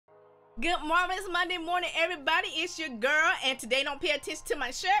Good morning, it's Monday morning, everybody. It's your girl, and today don't pay attention to my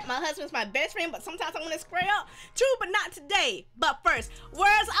shirt. My husband's my best friend, but sometimes I want to square up. True, but not today. But first,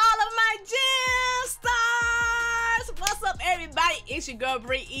 where's all of my gym stars? What's up, everybody? It's your girl,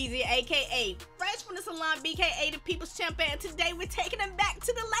 Eazy, aka Fresh from the Salon, BKA the People's Champion, and today we're taking them back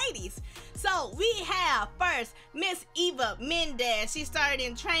to the ladies. So we have first Miss Eva Mendez. She started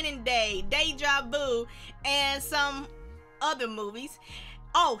in Training Day, DRIBBLE, and some other movies.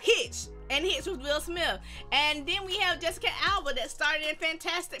 Oh, Hitch, and Hitch with Will Smith. And then we have Jessica Alba that started in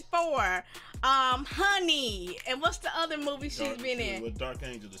Fantastic Four, Honey, and what's the other movie she's been in? With Dark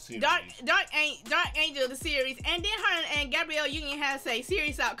Angel, the series. Dark Angel, the series. And then her and Gabrielle Union has a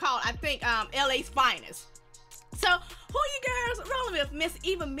series out called, I think, LA's Finest. So, who you girls rolling with, Miss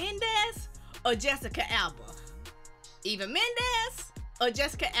Eva Mendez or Jessica Alba? Eva Mendez or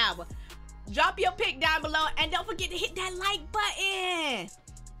Jessica Alba? Drop your pick down below, and don't forget to hit that like button.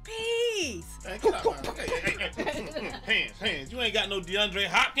 Peace. Hey, get out, hands. You ain't got no DeAndre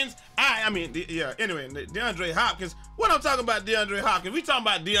Hopkins. Anyway, DeAndre Hopkins. What I'm talking about, DeAndre Hopkins? We talking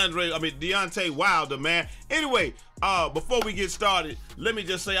about Deontay Wilder, man. Anyway, before we get started, let me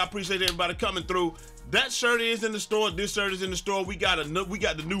just say I appreciate everybody coming through. That shirt is in the store. This shirt is in the store. We got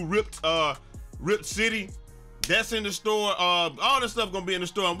the new Ripped City. That's in the store. All this stuff gonna be in the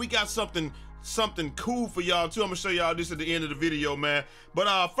store, and we got something cool for y'all too. I'm gonna show y'all this at the end of the video, man.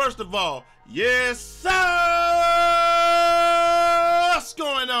 But first of all, yes sir, what's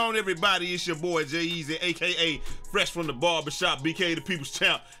going on, everybody? It's your boy Eazy, aka Fresh from the Barbershop, BK the People's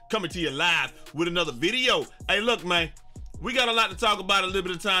Champ, coming to you live with another video. Hey, look, man, we got a lot to talk about, a little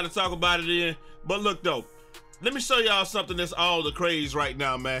bit of time to talk about it in. But look though, let me show y'all something that's all the craze right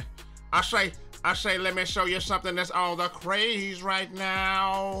now, man. I say, let me show you something that's all the craze right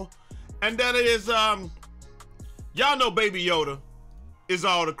now. And that is, y'all know Baby Yoda is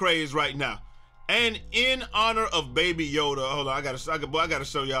all the craze right now. And in honor of Baby Yoda, hold on, I gotta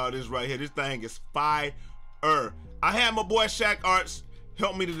show y'all this right here. This thing is fire. I had my boy Shaq Arts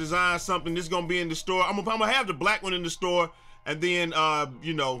help me to design something. This is gonna be in the store. I'm gonna have the black one in the store, and then,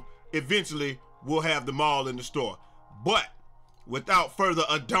 you know, eventually we'll have them all in the store. But without further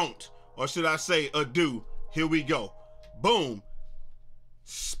ado, or should I say ado, here we go. Boom.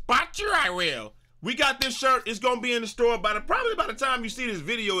 Spot you, I will. We got this shirt. It's gonna be in the store probably by the time you see this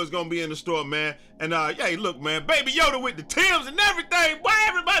video, it's gonna be in the store, man. And hey, look, man, Baby Yoda with the Timbs and everything. Why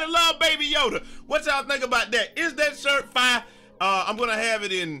everybody love Baby Yoda? What y'all think about that? Is that shirt fire? I'm gonna have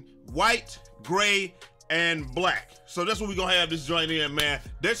it in white, gray, and black. So that's what we're gonna have this joint in, man.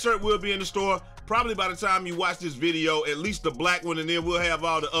 That shirt will be in the store probably by the time you watch this video, at least the black one, and then we'll have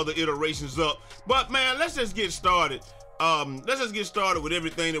all the other iterations up. But man, let's just get started. Let's just get started with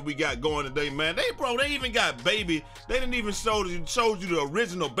everything that we got going today, man. They even got Baby. They didn't even showed you the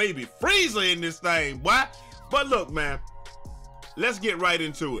original Baby Frieza in this thing, boy. But look, man, let's get right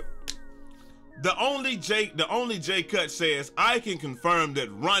into it. The only J Cut says, I can confirm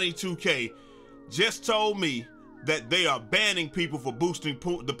that Ronnie 2K just told me that they are banning people for boosting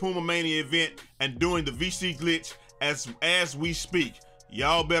the Puma Mania event and doing the VC glitch as we speak.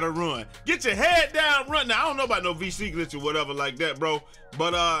 Y'all better run. Get your head down, run. Now, I don't know about no VC glitch or whatever like that, bro.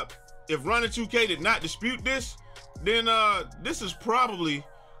 But if Ronnie 2K did not dispute this, then this is probably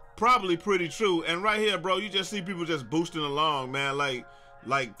pretty true. And right here, bro, you just see people just boosting along, man. Like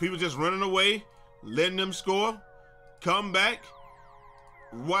people just running away, letting them score, come back,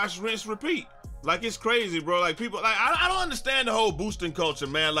 watch, rinse, repeat. Like, it's crazy, bro. Like, people, like, I don't understand the whole boosting culture,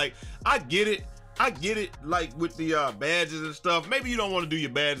 man. Like, I get it, like, with the badges and stuff. Maybe you don't want to do your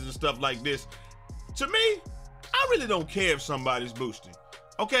badges and stuff like this. To me, I really don't care if somebody's boosting.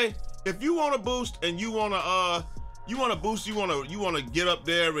 Okay? If you want to boost and you want to get up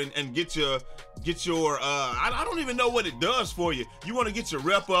there and get your I don't even know what it does for you. You want to get your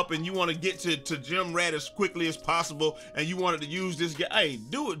rep up and you want to get to gym rat as quickly as possible, and you wanted to use this guy. Hey,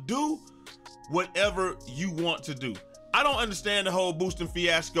 do whatever you want to do. I don't understand the whole boosting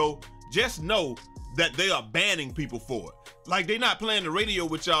fiasco. Just know that they are banning people for it. Like, they're not playing the radio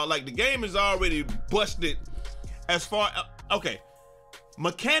with y'all. Like, the game is already busted as far, okay,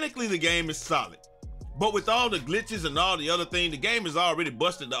 mechanically the game is solid. But with all the glitches and all the other things, the game is already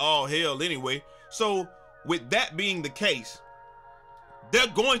busted to all hell anyway. So with that being the case, they're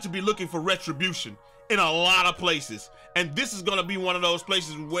going to be looking for retribution in a lot of places. And this is going to be one of those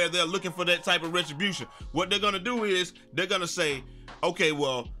places where they're looking for that type of retribution. What they're going to do is they're going to say, okay,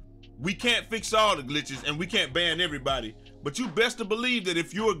 well, we can't fix all the glitches and we can't ban everybody. But you best to believe that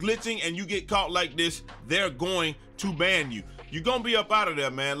if you're glitching and you get caught like this, they're going to ban you. You're going to be up out of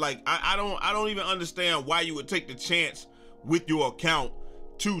there, man. Like, I don't even understand why you would take the chance with your account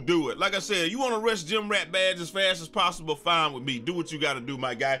to do it. Like I said, you want to rush gym rat badge as fast as possible, fine with me. Do what you got to do,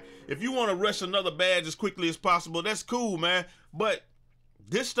 my guy. If you want to rush another badge as quickly as possible, that's cool, man. But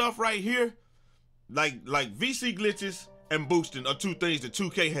this stuff right here, like VC glitches and boosting are two things that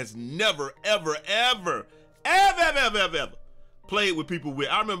 2K has never, ever played with people with.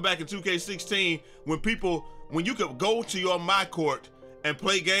 I remember back in 2K16 when you could go to your My Court and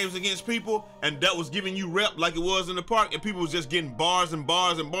play games against people, and that was giving you rep like it was in the park, and people was just getting bars and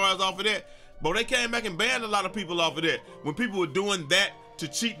bars and bars off of that. But they came back and banned a lot of people off of that. When people were doing that to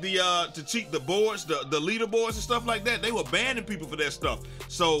cheat the boards, the leaderboards and stuff like that, they were banning people for that stuff.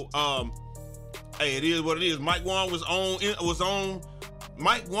 So hey, it is what it is. Mike Wong was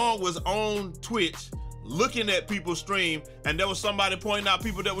on Twitch looking at people stream, and there was somebody pointing out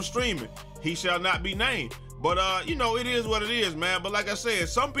people that were streaming. He shall not be named. But you know, it is what it is, man. But like I said,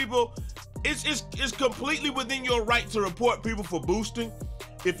 some people, it's completely within your right to report people for boosting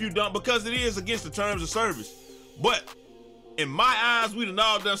if you don't, because it is against the terms of service. But in my eyes, we done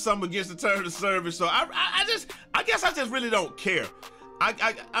all done something against the terms of service. So I guess I just really don't care.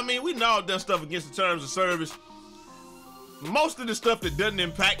 I mean, we done all done stuff against the terms of service. Most of the stuff that doesn't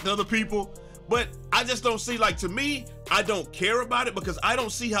impact other people, but I just don't see, like, to me, I don't care about it because I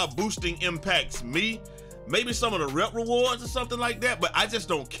don't see how boosting impacts me. Maybe some of the rep rewards or something like that, but I just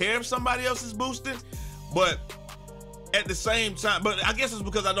don't care if somebody else is boosting. But at the same time, but I guess it's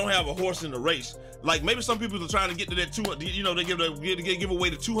because I don't have a horse in the race. Like, maybe some people are trying to get to that 200, you know, they give away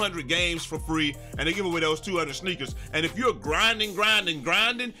the 200 games for free, and they give away those 200 sneakers. And if you're grinding,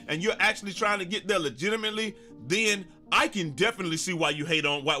 and you're actually trying to get there legitimately, then I can definitely see why you hate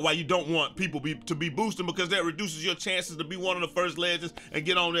on, why you don't want people to be boosting, because that reduces your chances to be one of the first legends and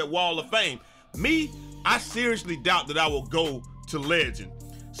get on that wall of fame. Me, I seriously doubt that I will go to legend.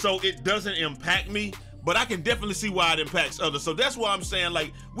 So it doesn't impact me, but I can definitely see why it impacts others. So that's why I'm saying,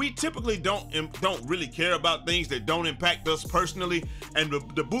 like, we typically don't really care about things that don't impact us personally, and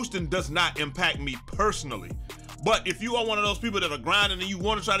the boosting does not impact me personally. But if you are one of those people that are grinding and you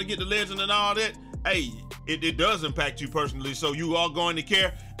want to try to get the legend and all that, hey, it does impact you personally, so you are going to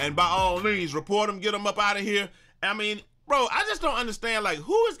care, and by all means, report them, get them up out of here. I mean, bro, I just don't understand, like,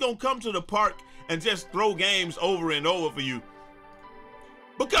 who is gonna come to the park and just throw games over and over for you?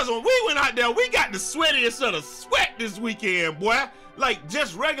 Because when we went out there, we got the sweatiest of the sweat this weekend, boy. Like,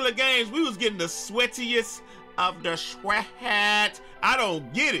 just regular games, we was getting the sweatiest of the sweat. I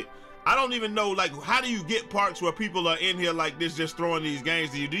don't get it. I don't even know, like, how do you get parks where people are in here like this just throwing these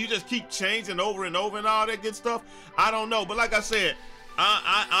games to you? Do you just keep changing over and over and all that good stuff? I don't know. But like I said,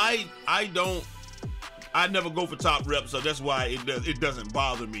 I never go for top rep, so that's why it doesn't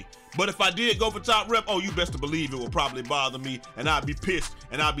bother me. But if I did go for top rep, oh, you best to believe it will probably bother me, and I'd be pissed,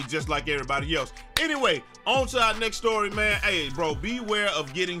 and I'd be just like everybody else. Anyway, on to our next story, man. Hey, bro, beware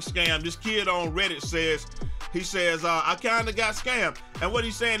of getting scammed. This kid on Reddit says, I kind of got scammed. And what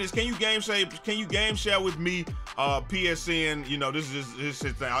he's saying is, can you game share with me, PSN, you know, this is his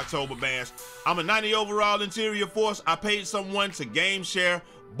thing, October bands. I'm a 90 overall interior force. I paid someone to game share,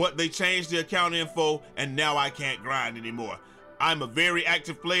 but they changed the account info, and now I can't grind anymore. I'm a very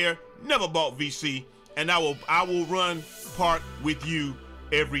active player, never bought VC, and I will run park with you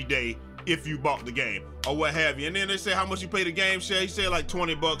every day if you bought the game or what have you. And then they say how much you pay the game share. He said like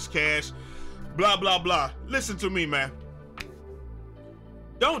 20 bucks cash, blah, blah, blah. Listen to me, man.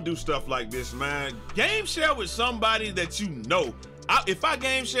 Don't do stuff like this, man. Game share with somebody that you know. If I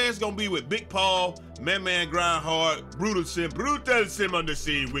game share, it's gonna be with Big Paul, Man Grind Hard, brutalsim on the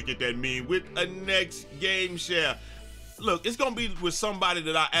scene, wicked that mean, with a next game share. Look, it's gonna be with somebody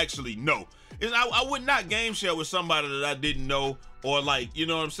that I actually know. I would not game share with somebody that I didn't know, or like, you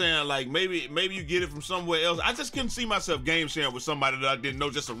know what I'm saying? Like maybe you get it from somewhere else. I just couldn't see myself game sharing with somebody that I didn't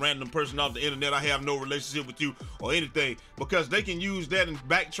know, just a random person off the internet. I have no relationship with you or anything, because they can use that and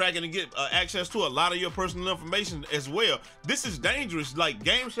backtracking and get access to a lot of your personal information as well. This is dangerous. Like,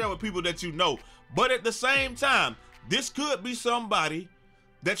 game share with people that you know, but at the same time, this could be somebody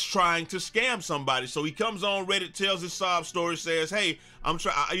that's trying to scam somebody. So he comes on Reddit, tells his sob story, says, hey, I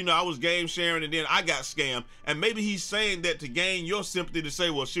was game sharing and then I got scammed. And maybe he's saying that to gain your sympathy, to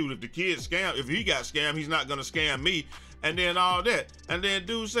say, well, shoot, if the kid scammed, if he got scammed, he's not gonna scam me, and then all that. And then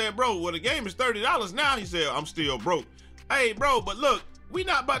dude said, bro, well, the game is $30 now. He said, I'm still broke. Hey, bro, but look, we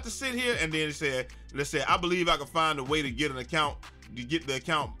not about to sit here. And then he said, let's say, I believe I can find a way to get an account, to get the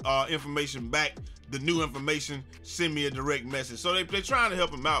account information back, the new information, send me a direct message. So they're trying to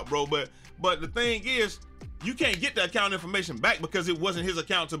help him out, bro. But the thing is, you can't get the account information back because it wasn't his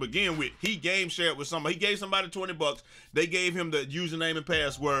account to begin with. He game shared with somebody. He gave somebody 20 bucks. They gave him the username and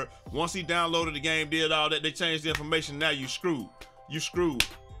password. Once he downloaded the game, did all that, they changed the information. Now you screwed. you screwed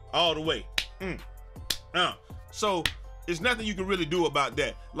all the way. So it's nothing you can really do about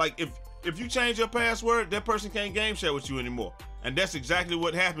that. Like if you change your password, that person can't game share with you anymore. And that's exactly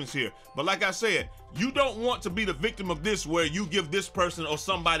what happens here. But like I said, you don't want to be the victim of this where you give this person or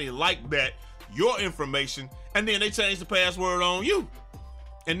somebody like that your information and then they change the password on you.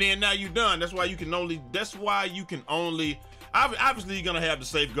 And then now you're done. That's why you can only, obviously you're gonna have the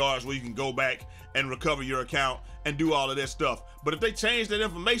safeguards where you can go back and recover your account and do all of that stuff. But if they change that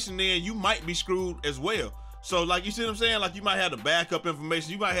information, then you might be screwed as well. So like, you see what I'm saying? Like you might have the backup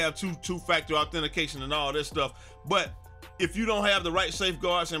information, you might have two-factor authentication and all this stuff. But if you don't have the right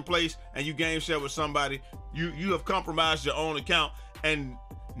safeguards in place and you game share with somebody, you have compromised your own account. And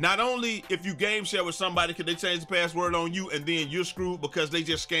not only if you game share with somebody could they change the password on you and then you're screwed because they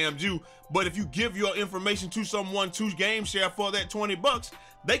just scammed you, but if you give your information to someone to game share for that 20 bucks,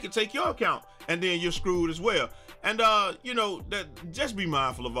 they could take your account and then you're screwed as well. And you know, that just be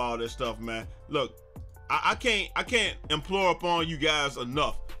mindful of all this stuff, man. Look, I can't implore upon you guys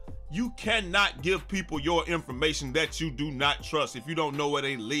enough. You cannot give people your information that you do not trust. If you don't know where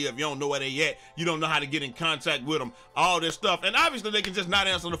they live, you don't know where they at, you don't know how to get in contact with them, all this stuff. And obviously they can just not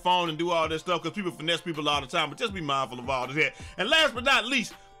answer the phone and do all this stuff because people finesse people all the time, but just be mindful of all of that. And last but not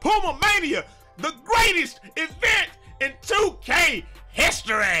least, Puma Mania, the greatest event in 2K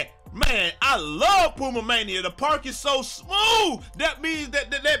history. Man, I love Puma Mania. The park is so smooth. That means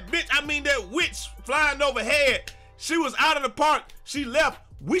that bitch, I mean that witch flying overhead, she was out of the park, she left.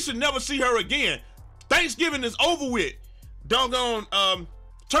 We should never see her again. Thanksgiving is over with. Doggone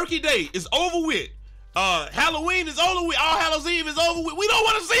Turkey Day is over with. Halloween is over with. All Hallows Eve is over with. We don't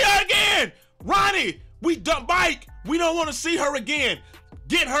want to see her again. Ronnie, we dump bike. We don't want to see her again.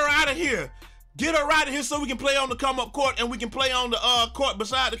 Get her out of here. Get her out of here so we can play on the come-up court and we can play on the court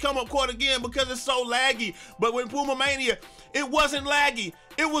beside the come-up court again because it's so laggy. But with Puma Mania, it wasn't laggy.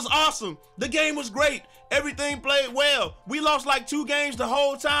 It was awesome. The game was great. Everything played well. We lost like 2 games the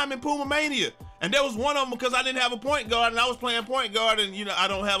whole time in Puma Mania. And that was one of them because I didn't have a point guard and I was playing point guard and, you know, I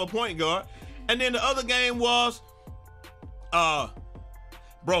don't have a point guard. And then the other game was,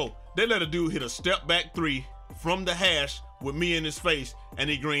 bro, they let a dude hit a step back 3 from the hash with me in his face and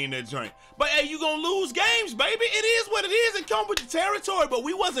he greened that joint. But hey, you gonna lose games, baby. It is what it is. It comes with the territory, but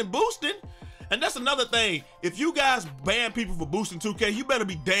we wasn't boosting. And that's another thing. If you guys ban people for boosting 2K, you better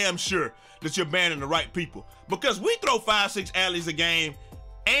be damn sure that you're banning the right people. Because we throw 5-6 alleys a game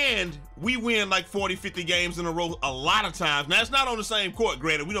and we win like 40-50 games in a row a lot of times. Now, it's not on the same court,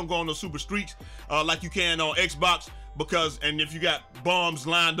 granted. We don't go on those super streaks like you can on Xbox. Because, and if you got bombs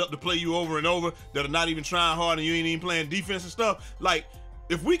lined up to play you over and over that are not even trying hard and you ain't even playing defense and stuff, like,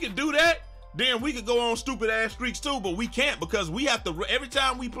 if we could do that, then we could go on stupid ass streaks too, but we can't because we have to, every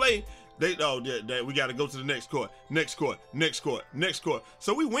time we play, we got to go to the next court, next court, next court, next court.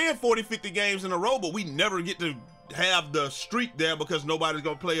 So we win 40-50 games in a row, but we never get to have the streak there because nobody's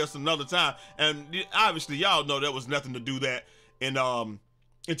going to play us another time. And obviously, y'all know there was nothing to do that in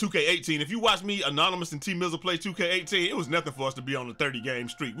 2K18. If you watch me, Anonymous, and T Mizzle play 2K18, it was nothing for us to be on the 30-game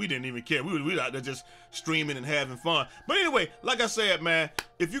streak. We didn't even care. We out there just streaming and having fun. But anyway, like I said, man,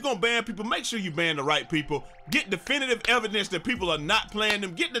 if you're going to ban people, make sure you ban the right people. Get definitive evidence that people are not playing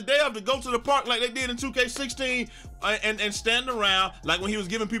them. Get the dev to go to the park like they did in 2K16 and stand around like when he was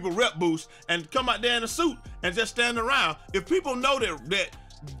giving people rep boosts and come out there in a suit and just stand around. If people know that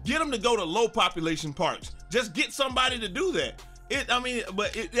get them to go to low population parks. Just get somebody to do that.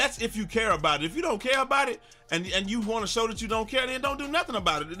 That's if you care about it. If you don't care about it and you want to show that you don't care, then don't do nothing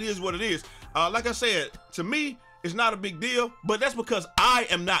about it. It is what it is. Like I said, to me, it's not a big deal, but that's because I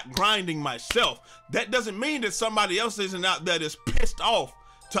am not grinding myself. That doesn't mean that somebody else isn't out there that's pissed off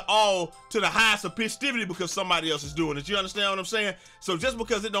to the highest of festivity because somebody else is doing it. You understand what I'm saying? So just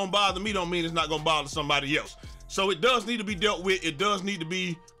because it don't bother me don't mean it's not gonna bother somebody else. So it does need to be dealt with. It does need to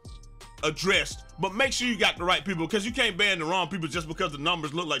be addressed, but make sure you got the right people because you can't ban the wrong people just because the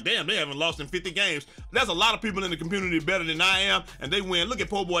numbers look like, damn, they haven't lost in 50 games. There's a lot of people in the community better than I am, and they win. Look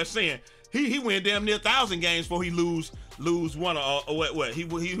at Po Boy saying he win damn near 1,000 games before he lose one or what? He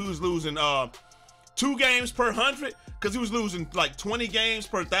was losing 2 games per 100 because he was losing like 20 games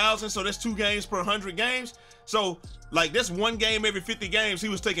per 1,000, so that's 2 games per 100 games. So like that's 1 game every 50 games. He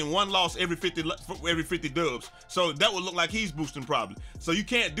was taking 1 loss every 50 dubs. So that would look like he's boosting probably. So you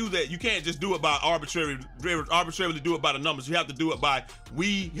can't do that. You can't just do it by arbitrarily do it by the numbers. You have to do it by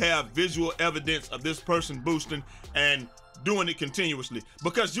we have visual evidence of this person boosting, and doing it continuously,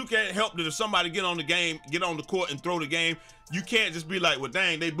 because you can't help that if somebody get on the court and throw the game, you can't just be like, well,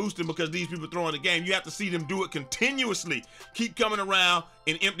 dang, they boosting because these people throwing the game. You have to see them do it continuously. Keep coming around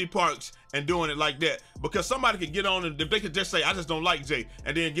in empty parks and doing it like that, because somebody could get on and if they could just say, I just don't like Jay,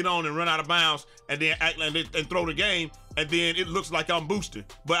 and then get on and run out of bounds and then act like and throw the game, and then it looks like I'm boosting.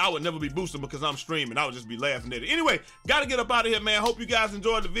 But I would never be boosting because I'm streaming. I would just be laughing at it. Anyway, gotta get up out of here, man. Hope you guys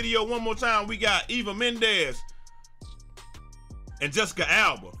enjoyed the video. One more time, we got Eva Mendes and Jessica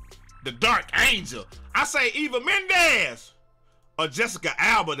Alba, the Dark Angel. I say Eva Mendes or Jessica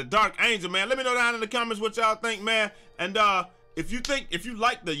Alba, the Dark Angel, man. Let me know down in the comments what y'all think, man. And if you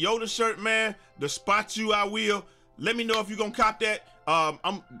like the Yoda shirt, man, the spot you I will, let me know if you're gonna cop that.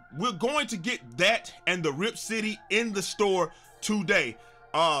 We're going to get that and the Rip City in the store today.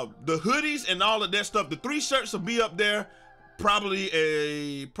 The hoodies and all of that stuff, the 3 shirts will be up there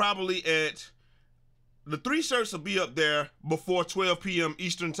the 3 shirts will be up there before 12 p.m.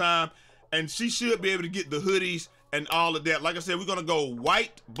 Eastern time, and she should be able to get the hoodies and all of that. Like I said, we're gonna go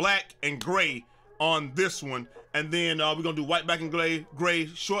white, black, and gray on this one, and then we're gonna do white, black, and gray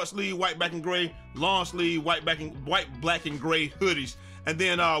short sleeve, white, black, and gray long sleeve, white, black, and gray hoodies. And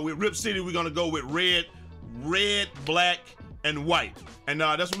then with Rip City, we're gonna go with red, black, and white. And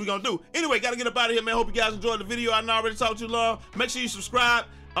that's what we're gonna do. Anyway, gotta get up out of here, man. Hope you guys enjoyed the video. I know I already talked too long. Make sure you subscribe.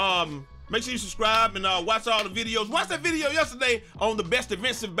 Make sure you subscribe and watch all the videos. Watch that video yesterday on the best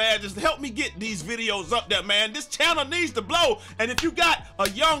events and badges. Help me get these videos up there, man. This channel needs to blow. And if you got a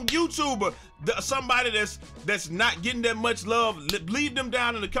young YouTuber, somebody that's not getting that much love, leave them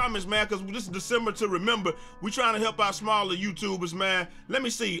down in the comments, man, because this is December to remember. We're trying to help out smaller YouTubers, man. Let me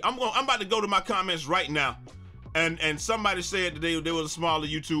see. I'm about to go to my comments right now. And somebody said that there was a smaller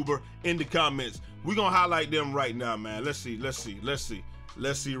YouTuber in the comments. We're gonna highlight them right now, man. Let's see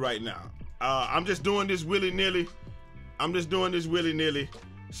right now. I'm just doing this willy-nilly.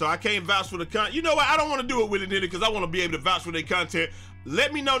 So I can't vouch for the content. You know what? I don't want to do it willy-nilly because I want to be able to vouch for their content.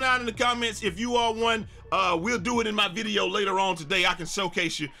 Let me know down in the comments if you are one. We'll do it in my video later on today. I can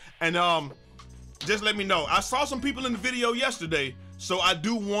showcase you. And just let me know. I saw some people in the video yesterday, so I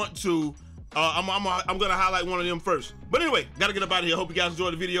do want to. I'm gonna highlight one of them first. But anyway, gotta get up out of here. Hope you guys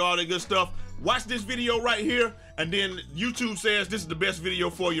enjoyed the video, all that good stuff. Watch this video right here, and then YouTube says this is the best video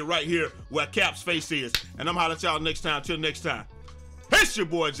for you right here where Cap's face is. And I'm hollering at y'all next time. Till next time. It's your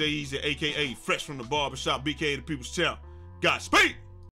boy Eazy, aka Fresh from the Barbershop, BK the People's Champ. Godspeed.